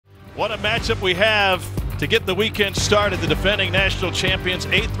What a matchup we have to get the weekend started. The defending national champions,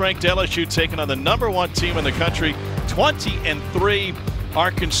 8th-ranked LSU, taking on the #1 team in the country, 20-3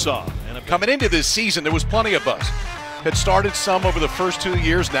 Arkansas. And coming into this season, there was plenty of buzz. Had started some over the first 2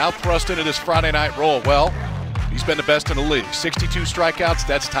 years, now thrust into this Friday night role. Well, he's been the best in the league. 62 strikeouts,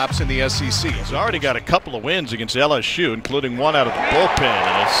 that's tops in the SEC. He's already got a couple of wins against LSU, including one out of the bullpen,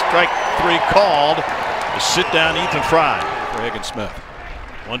 and a strike 3 called to sit down Ethan Fry. For Hagen-Smith.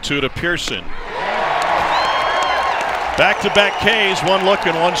 1-2 to Pearson. Back-to-back Ks, one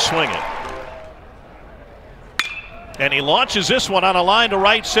looking, one swinging. And he launches this one on a line to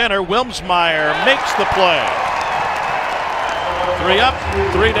right center. Wilmsmeyer makes the play. 3 up,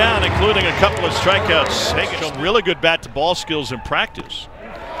 3 down, including a couple of strikeouts. Hagen showed really good bat-to-ball skills in practice.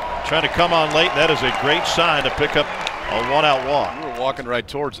 Trying to come on late, that is a great sign to pick up a 1-out walk. You were walking right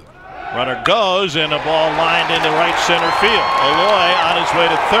towards it. Runner goes, and a ball lined into right center field. Aloy on his way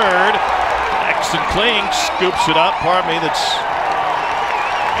to third. Axton Kling scoops it up. Pardon me, it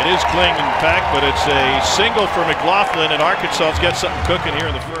is Kling in fact, but it's a single for McLaughlin, and Arkansas's got something cooking here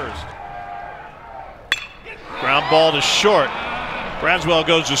in the first. Ground ball to short. Braswell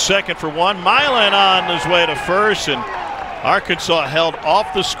goes to second for 1. Milan on his way to first, and Arkansas held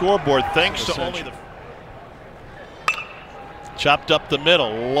off the scoreboard thanks to only the. Chopped up the middle,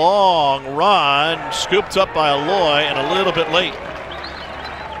 long run, scooped up by Aloy, and a little bit late.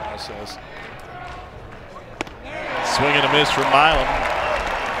 Swing and a miss from Milan.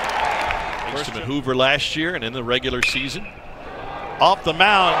 First at Hoover last year and in the regular season. Off the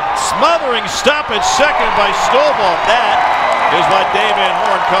mound, smothering stop at second by Stovall. That is why Dave Van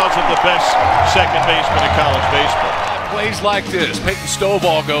Horn calls him the best second baseman in college baseball. Plays like this, Peyton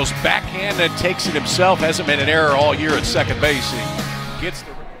Stovall goes backhand and takes it himself. Hasn't made an error all year at second base. He gets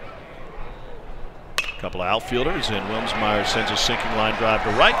the. Couple of outfielders, and Wilmsmeyer sends a sinking line drive to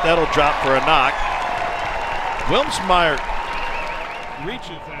right. That'll drop for a knock. Wilmsmeyer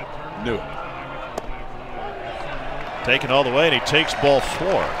reaches that turn. Knew it. Taken all the way, and he takes ball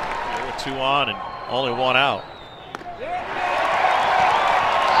 4. With 2 on and only 1 out. And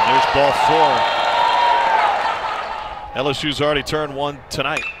there's ball 4. LSU's already turned 1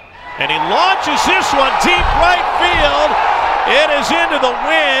 tonight. And he launches this one deep right field. It is into the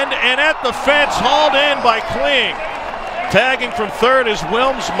wind and at the fence, hauled in by Kling. Tagging from third is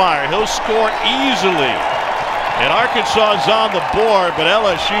Wilmsmeyer. He'll score easily. And Arkansas is on the board, but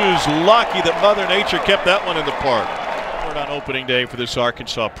LSU's lucky that Mother Nature kept that one in the park. On opening day for this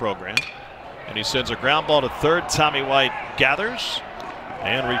Arkansas program. And he sends a ground ball to third. Tommy White gathers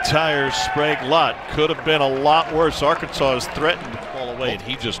and retires Sprague-Lott. Could have been a lot worse. Arkansas is threatened to fall away, and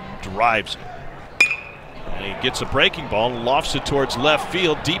he just drives it. And he gets a breaking ball and lofts it towards left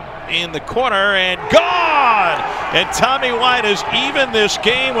field, deep in the corner, and gone! And Tommy White has evened this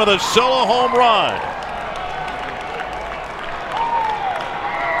game with a solo home run.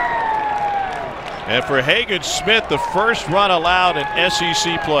 And for Hagen-Smith, the first run allowed in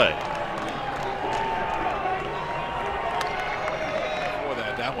SEC play.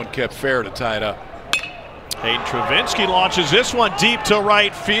 That one kept fair to tie it up. Hayden Travinski launches this one deep to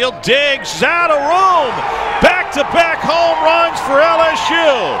right field. Digs out of room. Back-to-back home runs for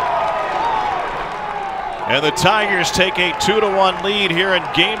LSU. And the Tigers take a 2-1 lead here in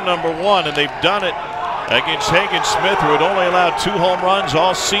game number 1, and they've done it against Hagen-Smith, who had only allowed 2 home runs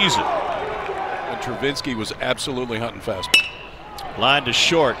all season. Travinski was absolutely hunting fast. Line to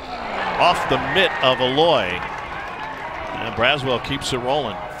short, off the mitt of Aloy. And Braswell keeps it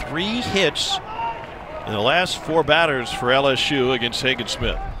rolling. 3 hits in the last 4 batters for LSU against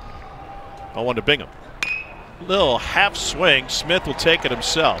Hagen-Smith. 0-1 to Bingham. Little half swing. Smith will take it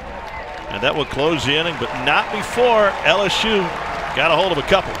himself. And that will close the inning, but not before LSU got a hold of a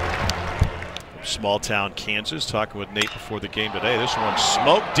couple. Small town Kansas, talking with Nate before the game today. This one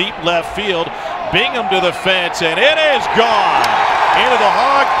smoked deep left field. Bingham to the fence, and it is gone into the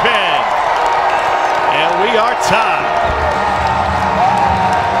hog pen. And we are tied.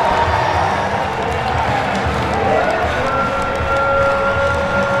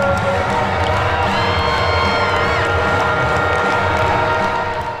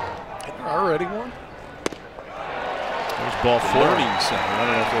 Already won? There's ball 4. Learning center. I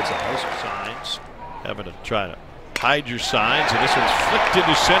don't know if it's a high school. Signs. Having to try to hide your signs, and this one's flicked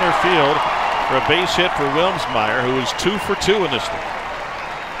into center field for a base hit for Wilmsmeyer, who is 2 for 2 in this one.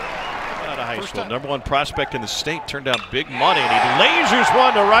 Out of high school, #1 prospect in the state, turned down big money, and he lasers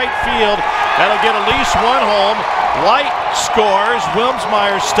one to right field. That'll get at least 1 home. White scores.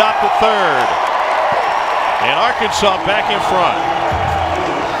 Wilmsmeyer stopped at third, and Arkansas back in front.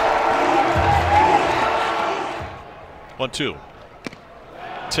 1-2.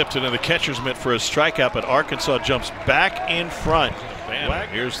 Tipped into the catcher's mitt for a strikeout, but Arkansas jumps back in front.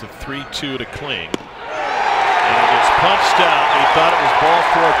 Here's the 3-2 to Kling. And it gets punched out. He thought it was ball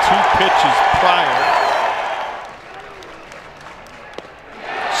four 2 pitches prior.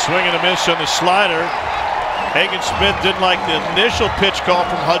 Swing and a miss on the slider. Hagen Smith didn't like the initial pitch call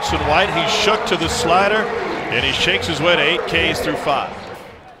from Hudson White. He shook to the slider, and he shakes his way to 8 Ks through 5.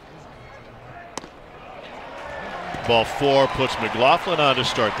 Ball four puts McLaughlin on to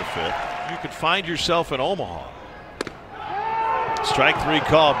start the 5th. You could find yourself in Omaha. Strike 3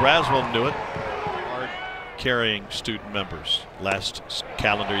 call. Braswell knew it. Hard carrying student members last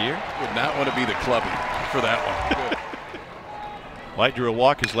calendar year. Would not want to be the clubby for that one. White drew a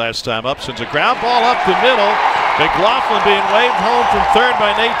walk his last time up. Sends a ground ball up the middle. McLaughlin being waved home from third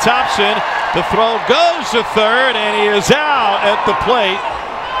by Nate Thompson. The throw goes to third, and he is out at the plate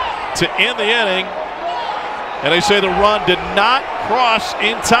to end the inning. And they say the run did not cross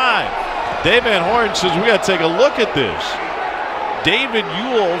in time. Dave Van Horn says we got to take a look at this. David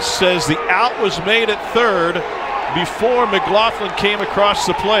Ewell says the out was made at third before McLaughlin came across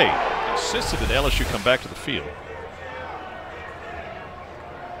the plate. Insisted that LSU come back to the field.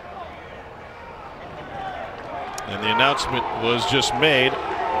 And the announcement was just made.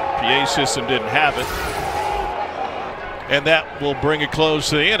 PA system didn't have it. And that will bring a close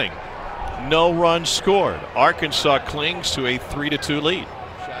to the inning. No runs scored. Arkansas clings to a 3-2 lead.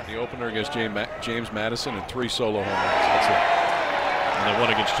 Shot in the opener against James Madison and 3 solo home runs. That's it. And the one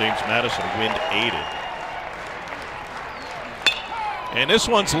against James Madison, wind aided. And this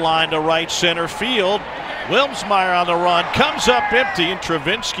one's lined to right center field. Wilmsmeyer on the run, comes up empty, and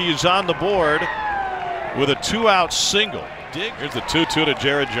Travinsky is on the board with a 2-out single. Here's the 2-2 to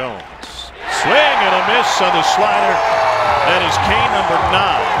Jared Jones. Swing and a miss on the slider. That is K number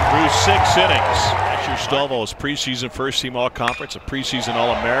 9 through 6 innings. Asher Stovall's preseason first-team all-conference, a preseason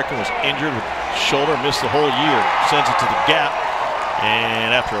All-American, was injured with shoulder, missed the whole year. Sends it to the gap,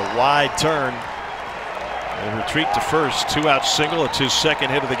 and after a wide turn, a retreat to first, 2-out single. It's his second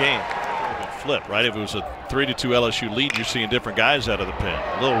hit of the game. Flip, right? If it was a 3-2 LSU lead, you're seeing different guys out of the pen.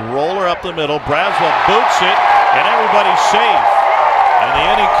 A little roller up the middle. Braswell boots it, and everybody's safe. And the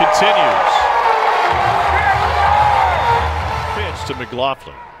inning continues. Pitch to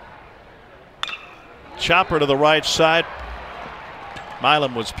McLaughlin. Chopper to the right side.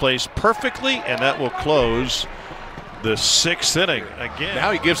 Milam was placed perfectly, and that will close the 6th inning again. Now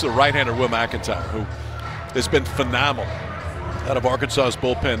he gives the right-hander Will McIntyre, who has been phenomenal out of Arkansas's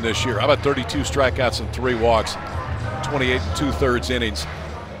bullpen this year. How about 32 strikeouts and 3 walks, 28 2/3 innings.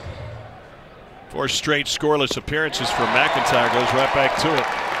 4 straight scoreless appearances for McIntyre. Goes right back to it.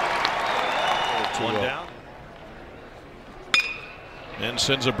 1 down. And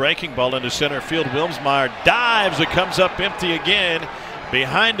sends a breaking ball into center field. Wilmsmeyer dives. It comes up empty again.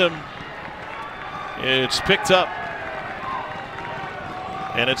 Behind him, it's picked up.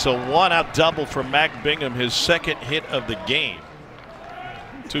 And it's a 1-out double for Mac Bingham, his second hit of the game.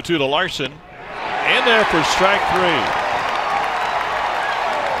 2-2 to Larson. In there for strike 3.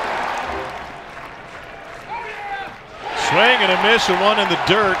 Swing and a miss, and one in the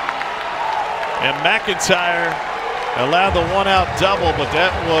dirt. And McIntyre allowed the 1-out double, but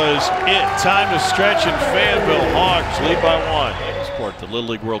that was it. Time to stretch, and Fayetteville Hogs lead by 1. Sport the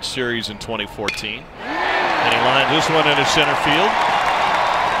Little League World Series in 2014. And he lined this one into center field.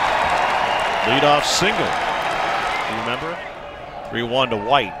 Leadoff single. Do you remember? 3-1 to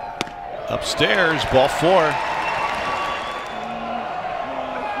White. Upstairs, ball 4.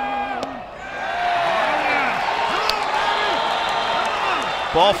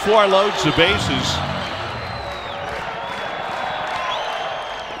 Ball 4 loads the bases.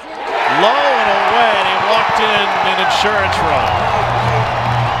 Low and away, and he walked in an insurance run.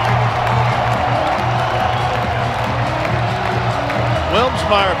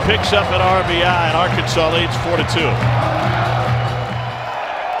 Wilmsmeyer picks up an RBI, and Arkansas leads 4-2.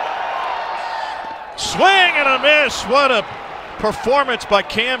 Swing and a miss. What a performance by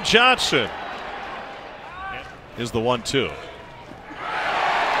Cam Johnson. Here's the 1-2.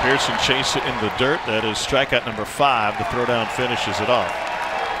 Pearson chased it in the dirt. That is strikeout number 5. The throwdown finishes it off.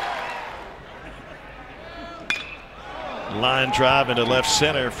 Line drive into left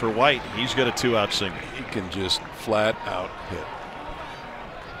center for White. He's got a 2-out single. He can just flat out hit.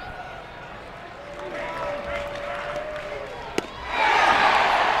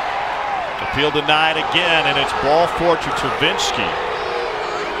 Appeal denied again, and it's ball 4 to Travinsky.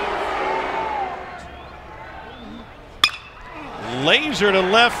 Laser to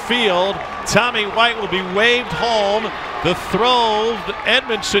left field. Tommy White will be waved home. The throw,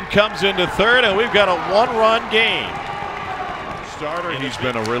 Edmondson comes into third, and we've got a 1-run game. starter, and he's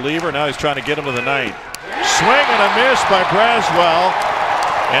been a reliever. Now he's trying to get him to the ninth. Swing and a miss by Braswell,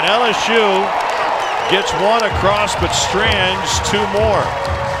 and LSU gets one across, but strands two more.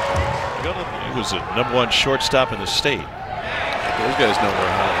 He was the #1 shortstop in the state. Those guys know where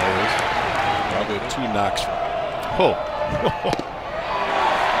Holloway is. Probably 2 knocks from him. Oh.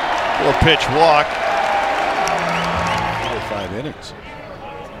 4-pitch walk. 5 innings.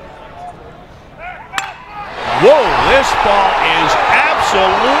 Whoa, this ball is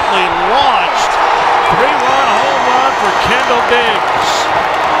absolutely launched. 3-run home run for Kendall Diggs.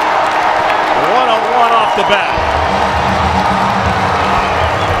 101 off the bat.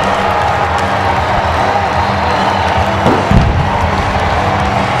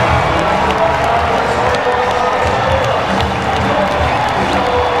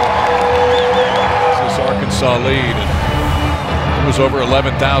 Lead, and it was over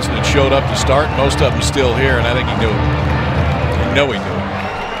 11,000 that showed up to start. Most of them still here, and I think he knew it. You know he knew it.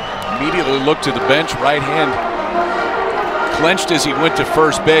 Immediately looked to the bench, right hand clenched as he went to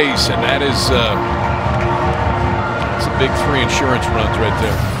first base, and that is it's a big 3 insurance runs right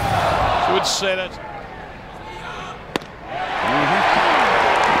there. You would say that.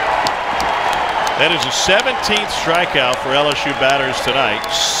 That is a 17th strikeout for LSU batters tonight.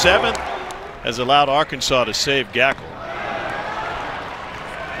 7th has allowed Arkansas to save Gackle.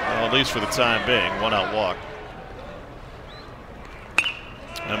 Well, at least for the time being. 1-out walk.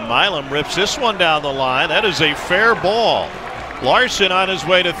 And Milam rips this one down the line. That is a fair ball. Larson on his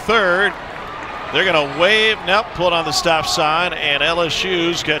way to third. They're going to wave. Nope, pull it on the stop sign. And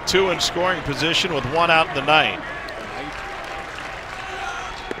LSU's got 2 in scoring position with 1 out in the ninth.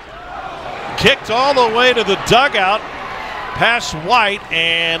 Kicked all the way to the dugout. Past White,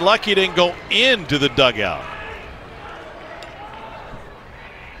 and Lucky didn't go into the dugout.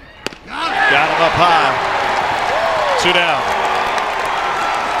 Got him up high. 2 down.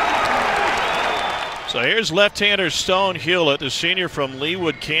 So here's left-hander Stone Hewlett, the senior from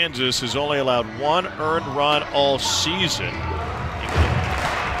Leawood, Kansas, has only allowed 1 earned run all season.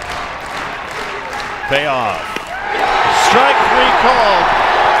 Pay off. Strike 3 called.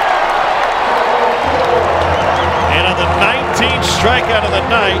 And on the 19th strikeout of the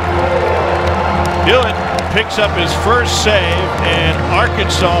night, Hewlett picks up his first save, and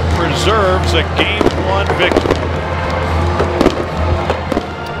Arkansas preserves a Game 1 victory.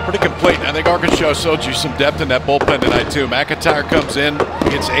 Pretty complete. I think Arkansas showed you some depth in that bullpen tonight, too. McIntyre comes in,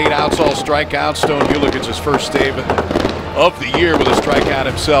 gets 8 outs, all strikeouts. Stone Hewlett gets his first save of the year with a strikeout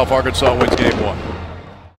himself. Arkansas wins Game 1.